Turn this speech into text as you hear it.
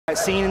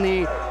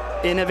Scene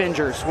in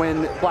Avengers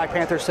when Black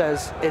Panther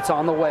says it's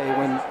on the way,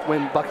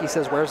 when Bucky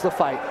says where's the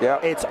fight,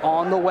 it's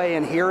on the way,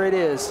 and here it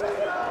is.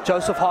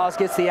 Joseph Hawes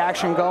gets the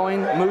action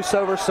going. Moose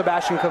over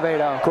Sebastian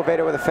Quevedo.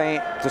 Quevedo with a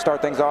feint to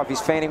start things off.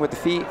 He's feinting with the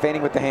feet,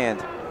 feinting with the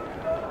hand.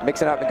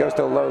 Mixing up and goes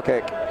to a low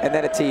kick and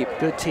then a teep.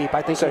 Good teep.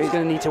 I think so he's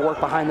going to need to work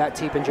behind that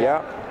teep and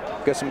jab.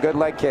 Yeah, got some good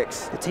leg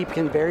kicks. The teep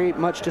can very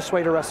much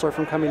dissuade a wrestler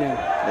from coming in.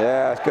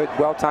 Yeah, good,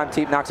 well-timed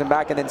teep, knocks him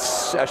back and then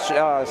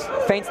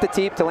feints the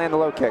teep to land the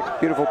low kick.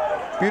 Beautiful,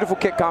 beautiful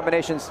kick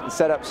combinations and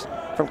setups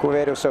from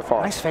Quevedo so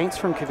far. Nice feints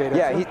from Quevedo.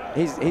 Yeah,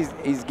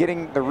 he's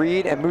getting the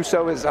read, and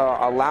Musso is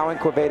allowing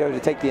Quevedo to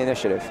take the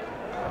initiative.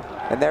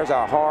 And there's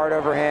a hard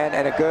overhand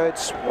and a good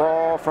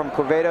sprawl from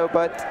Quevedo,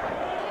 but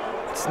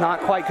it's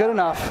not quite good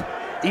enough.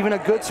 Even a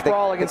good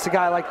sprawl against a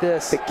guy like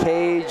this. The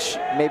cage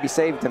maybe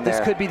saved him there.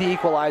 This could be the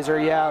equalizer,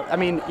 yeah. I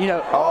mean, you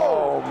know,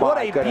 what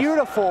a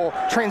beautiful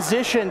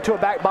transition to a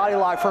back body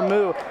lock from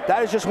Mu.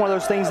 That is just one of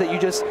those things that you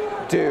just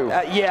do.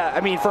 Yeah,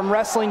 I mean, from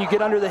wrestling, you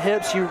get under the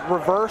hips, you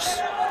reverse.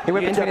 He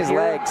went between his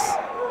legs.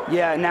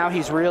 Yeah, now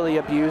he's really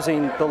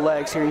abusing the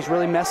legs here. He's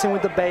really messing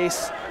with the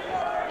base,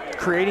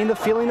 creating the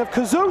feeling of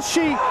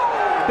Kazushi.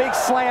 Big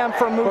slam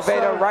from Musso.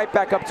 Quevedo right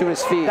back up to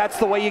his feet. That's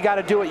the way you got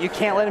to do it. You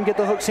can't let him get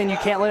the hooks in. You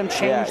can't let him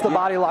change the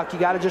body lock. You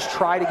got to just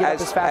try to get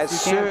up as fast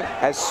as you can.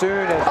 As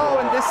soon as... Oh,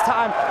 and this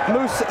time,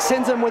 Moose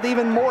sends him with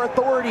even more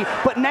authority.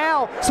 But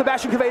now,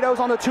 Sebastian Quevedo's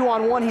on the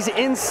 2-on-1. He's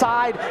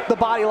inside the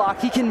body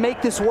lock. He can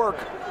make this work.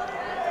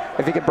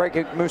 If he can break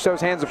Musso's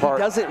hands apart.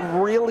 He doesn't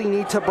really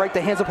need to break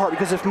the hands apart,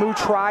 because if Mu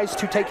tries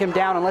to take him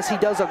down, unless he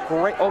does a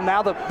great... Oh,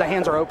 now the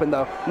hands are open,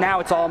 though.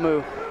 Now it's all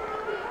Mu.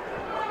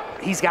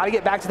 He's got to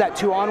get back to that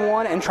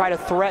 2-on-1 and try to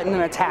threaten an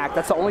attack.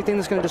 That's the only thing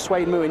that's going to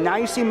dissuade Mu. And now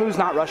you see Mu's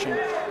not rushing.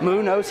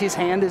 Mu knows his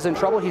hand is in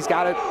trouble. He's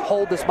got to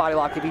hold this body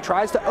lock. If he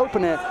tries to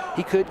open it,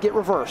 he could get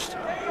reversed.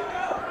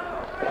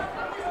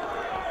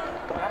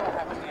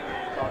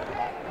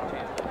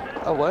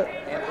 Oh, what?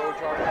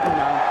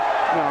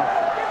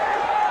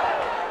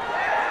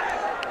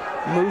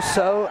 No.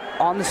 Musso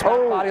on the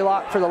spot body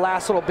lock for the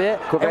last little bit.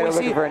 Quevedo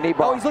looking for a knee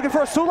bar. Oh, he's looking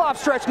for a Sulov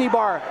stretch knee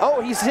bar.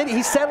 Oh, he's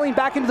settling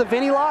back into the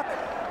Vinny lock.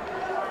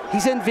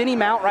 He's in Vinny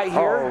mount right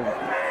here.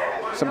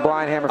 Oh, some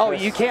blind hammer fists. Oh,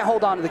 you can't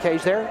hold on to the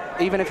cage there,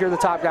 even if you're the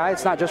top guy.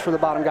 It's not just for the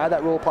bottom guy.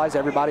 That rule applies to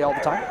everybody all the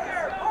time.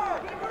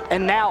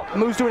 And now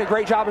Mu's doing a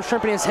great job of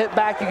shrimping his hip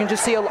back. You can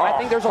just see, I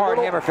think there's a hard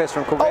little hammer fist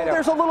from Quevedo. Oh,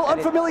 there's a little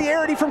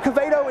unfamiliarity from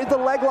Quevedo with the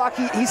leg lock.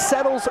 He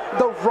settles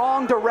the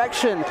wrong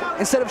direction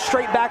instead of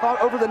straight back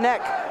over the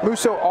neck.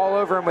 Musso all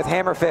over him with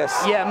hammer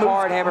fists. Yeah,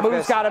 hard hammer fists.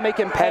 Mu's got to make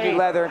him pay. Heavy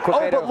leather and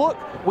Quevedo. Oh, but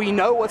look, we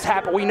know what's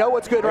happened. We know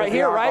what's good right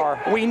here,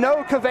 right? We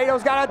know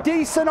Quevedo's got a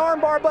decent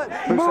armbar, but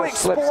Mu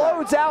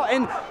explodes out,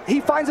 and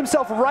he finds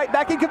himself right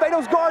back in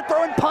Quevedo's guard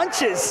throwing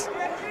punches.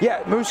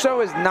 Yeah,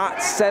 Musso is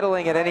not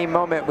settling at any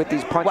moment with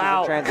these punches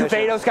and transitions.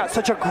 Quevedo's got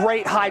such a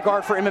great high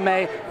guard for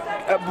MMA.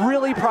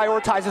 Really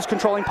prioritizes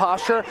controlling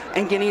posture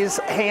and getting his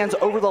hands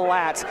over the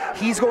lats.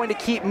 He's going to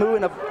keep Mu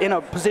in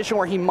a position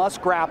where he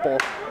must grapple.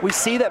 We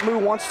see that Mu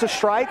wants to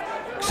strike.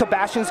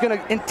 Sebastian's going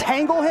to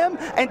entangle him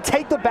and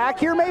take the back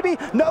here, maybe?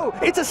 No,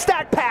 it's a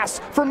stack pass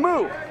for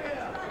Mu.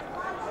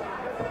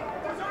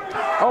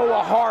 Oh,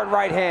 a hard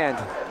right hand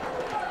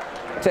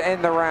to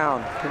end the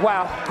round.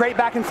 Wow, great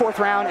back and forth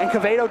round, and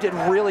Quevedo did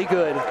really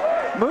good.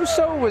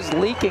 Musso was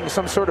leaking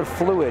some sort of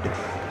fluid.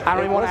 I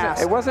don't even want to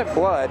ask. It wasn't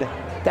blood.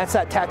 That's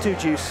that tattoo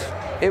juice.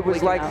 It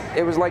was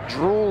like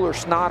drool or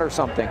snot or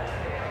something.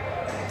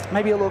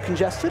 Maybe a little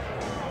congested?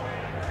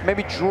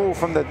 Maybe drool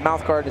from the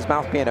mouth guard, his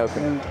mouth being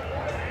open.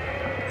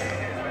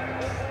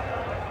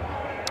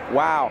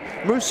 Wow.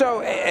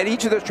 Musso, at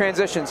each of those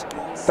transitions,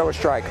 throw a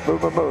strike,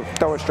 move, move, move,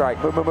 throw a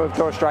strike, move, move, move,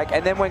 throw a strike.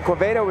 And then when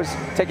Quevedo was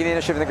taking the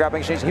initiative in the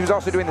grappling exchange, he was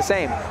also doing the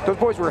same. Those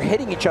boys were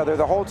hitting each other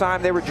the whole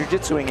time. They were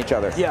jiu-jitsuing each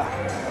other. Yeah.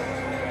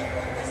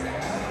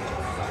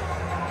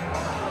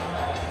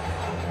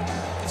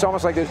 It's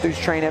almost like those dudes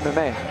train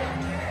MMA.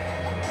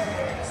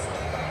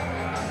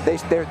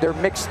 They're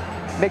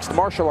mixed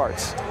martial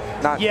arts.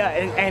 Yeah,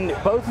 and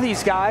both of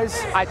these guys,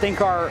 I think,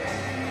 are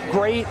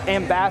great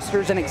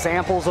ambassadors and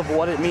examples of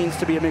what it means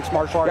to be a mixed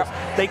martial artist.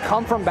 Yep. They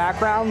come from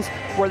backgrounds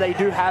where they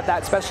do have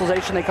that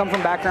specialization. They come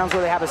from backgrounds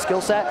where they have a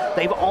skill set.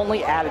 They've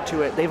only added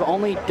to it. They've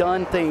only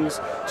done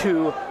things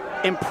to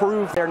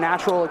improve their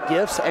natural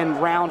gifts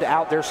and round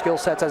out their skill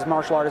sets as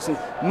martial artists. And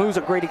Mu's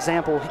a great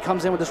example. He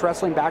comes in with this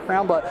wrestling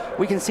background, but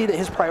we can see that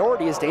his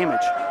priority is damage.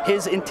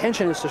 His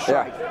intention is to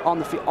strike on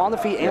the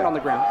feet and on the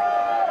ground.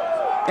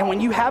 And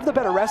when you have the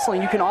better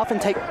wrestling, you can often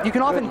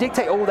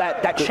dictate, oh,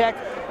 that check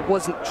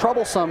was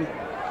troublesome.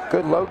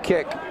 Good low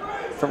kick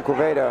from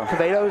Quevedo.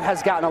 Quevedo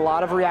has gotten a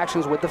lot of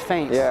reactions with the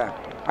feints. Yeah,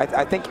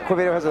 I think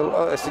Quevedo has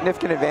a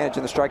significant advantage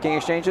in the striking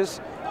exchanges,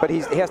 but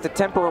he has to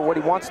temper what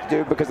he wants to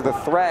do because of the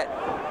threat.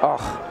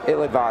 Oh,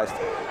 ill-advised.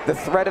 The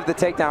threat of the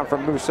takedown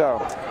from Musso.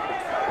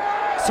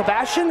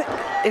 Sebastian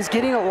is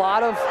getting a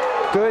lot of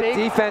Good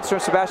defense from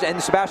Sebastian,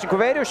 and Sebastian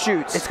Quevedo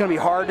shoots. It's going to be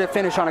hard to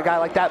finish on a guy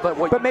like that,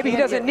 but maybe he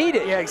doesn't need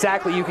it. Yeah,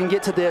 exactly. You can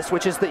get to this,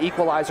 which is the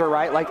equalizer,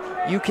 right? Like,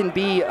 you can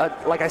be,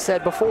 like I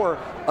said before,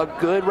 a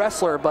good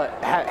wrestler, but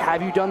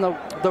have you done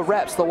the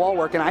reps, the wall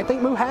work? And I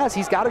think Mu has.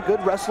 He's got a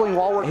good wrestling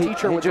wall work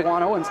teacher with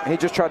Juwan Owens. He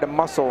just tried to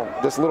muscle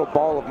this little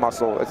ball of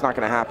muscle. It's not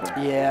going to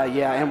happen.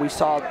 Yeah, and we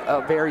saw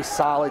a very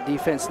solid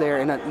defense there,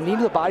 and a knee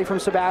to the body from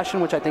Sebastian,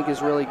 which I think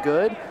is really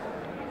good.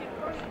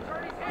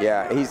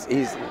 Yeah, he's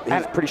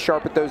pretty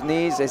sharp at those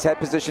knees. His head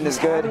position is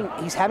good.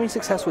 He's having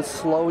success with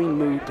slowing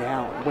Mu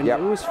down. When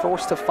Mu is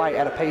forced to fight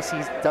at a pace he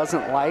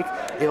doesn't like,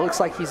 it looks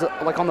like he's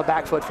like on the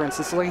back foot, for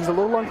instance. Like he's a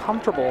little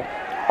uncomfortable.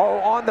 Oh,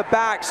 on the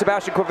back,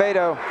 Sebastian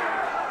Quevedo.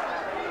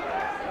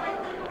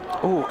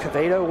 Ooh,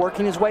 Quevedo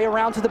working his way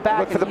around to the back.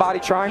 Look for the body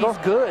triangle.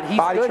 He's good. He's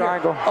body good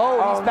triangle. Here.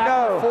 Oh, he's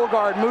back to the full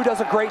guard. Mu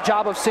does a great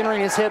job of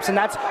centering his hips, and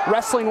that's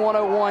wrestling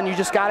 101. You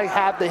just got to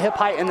have the hip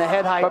height and the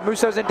head height. But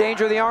Muso's in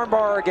danger of the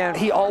armbar again.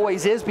 He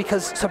always is,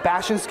 because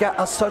Sebastian's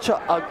got such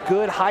a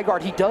good high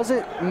guard. He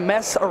doesn't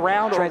mess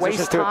around or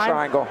waste time. To a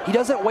triangle. He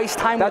doesn't waste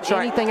time with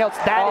anything else.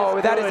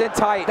 That is in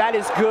tight. That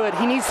is good.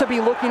 He needs to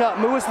be looking up.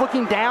 Mu is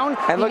looking down.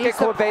 And look at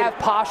Quevedo. He needs to have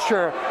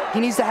posture. He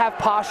needs to have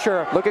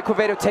posture. Look at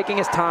Quevedo taking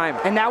his time.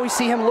 And now we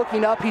see him looking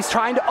up. He's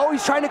trying to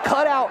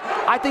cut out.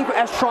 I think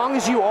as strong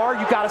as you are,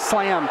 you got to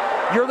slam.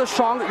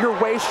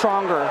 You're way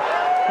stronger.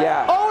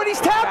 Yeah. Oh, and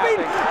he's tapping.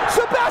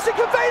 Sebastian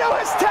Quevedo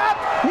has tapped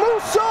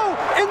Musso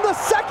in the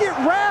second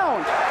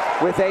round.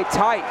 With a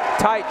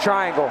tight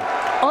triangle.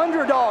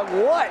 Underdog,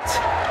 what?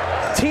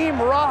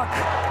 Team Rock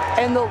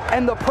and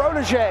the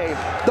protege,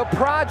 the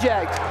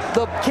project,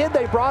 the kid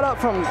they brought up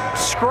from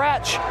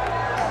scratch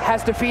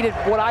has defeated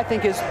what I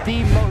think is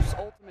the most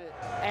ultimate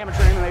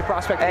amateur MMA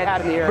prospect they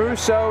had in the area.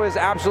 Musso is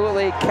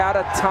absolutely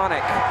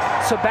catatonic.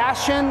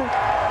 Sebastian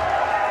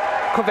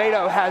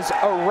Quevedo has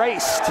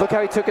erased. Look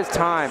how he took his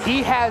time.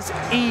 He has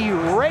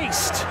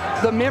erased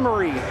the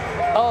memory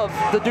of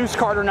the Deuce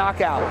Carter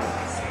knockout.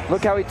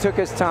 Look how he took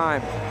his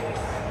time.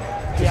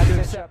 Yeah,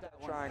 that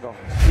triangle.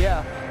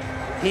 Yeah,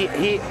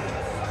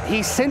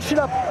 he cinched it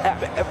up.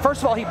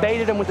 First of all, he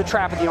baited him with the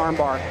trap of the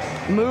armbar.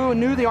 Mu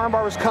knew the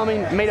armbar was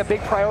coming, made a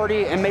big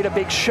priority, and made a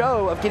big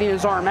show of getting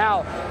his arm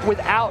out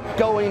without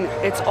going.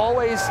 It's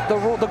always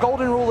the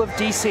golden rule of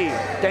DC.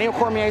 Daniel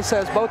Cormier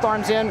says both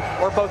arms in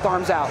or both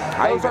arms out.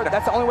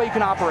 That's the only way you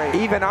can operate.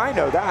 Even I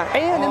know that.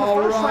 And in the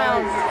first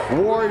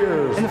round,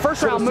 Warriors. In the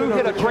first round, Mu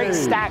hit a great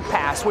stack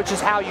pass, which is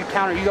how you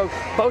counter. You go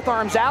both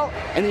arms out,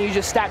 and then you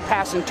just stack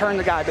pass and turn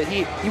the guy. But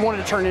he wanted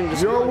to turn it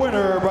into your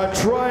winner by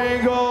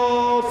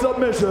triangle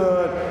submission.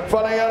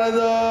 Fighting out of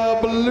the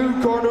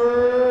blue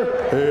corner,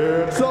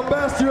 it's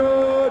Sebastian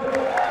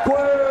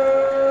Quevedo.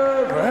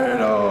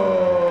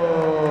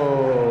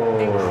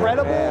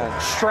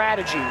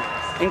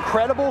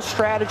 Incredible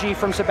strategy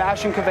from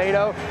Sebastian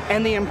Quevedo,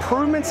 and the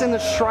improvements in the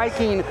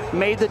striking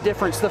made the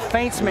difference. The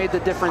feints made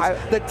the difference.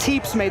 The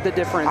teeps made the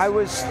difference. I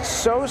was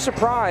so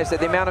surprised at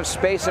the amount of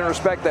space and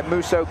respect that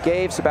Musso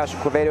gave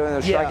Sebastian Quevedo in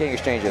those striking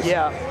exchanges.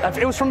 Yeah,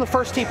 it was from the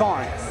first teep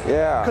on.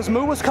 Yeah. Because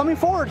Mu was coming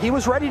forward. He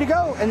was ready to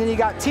go, and then he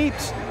got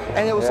teeped.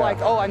 And it was like,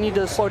 oh, I need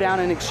to slow down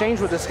and exchange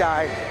with this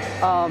guy.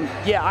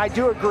 Yeah, I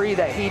do agree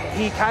that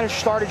he kind of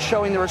started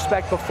showing the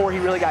respect before he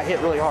really got hit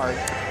really hard.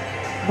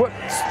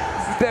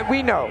 That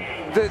we know.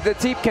 The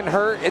teep can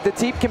hurt. It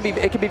can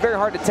be very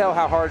hard to tell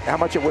how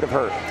much it would have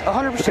hurt.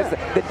 100%. Because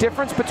the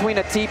difference between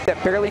a teep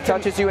that barely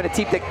touches you and a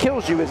teep that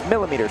kills you is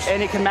millimeters.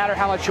 And it can matter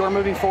how much you're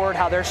moving forward,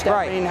 how they're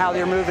stepping, how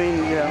they're moving.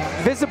 You know.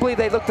 Visibly,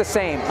 they look the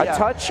same. A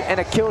touch and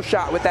a kill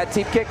shot with that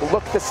teep kick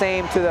look the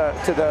same to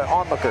the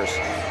onlookers.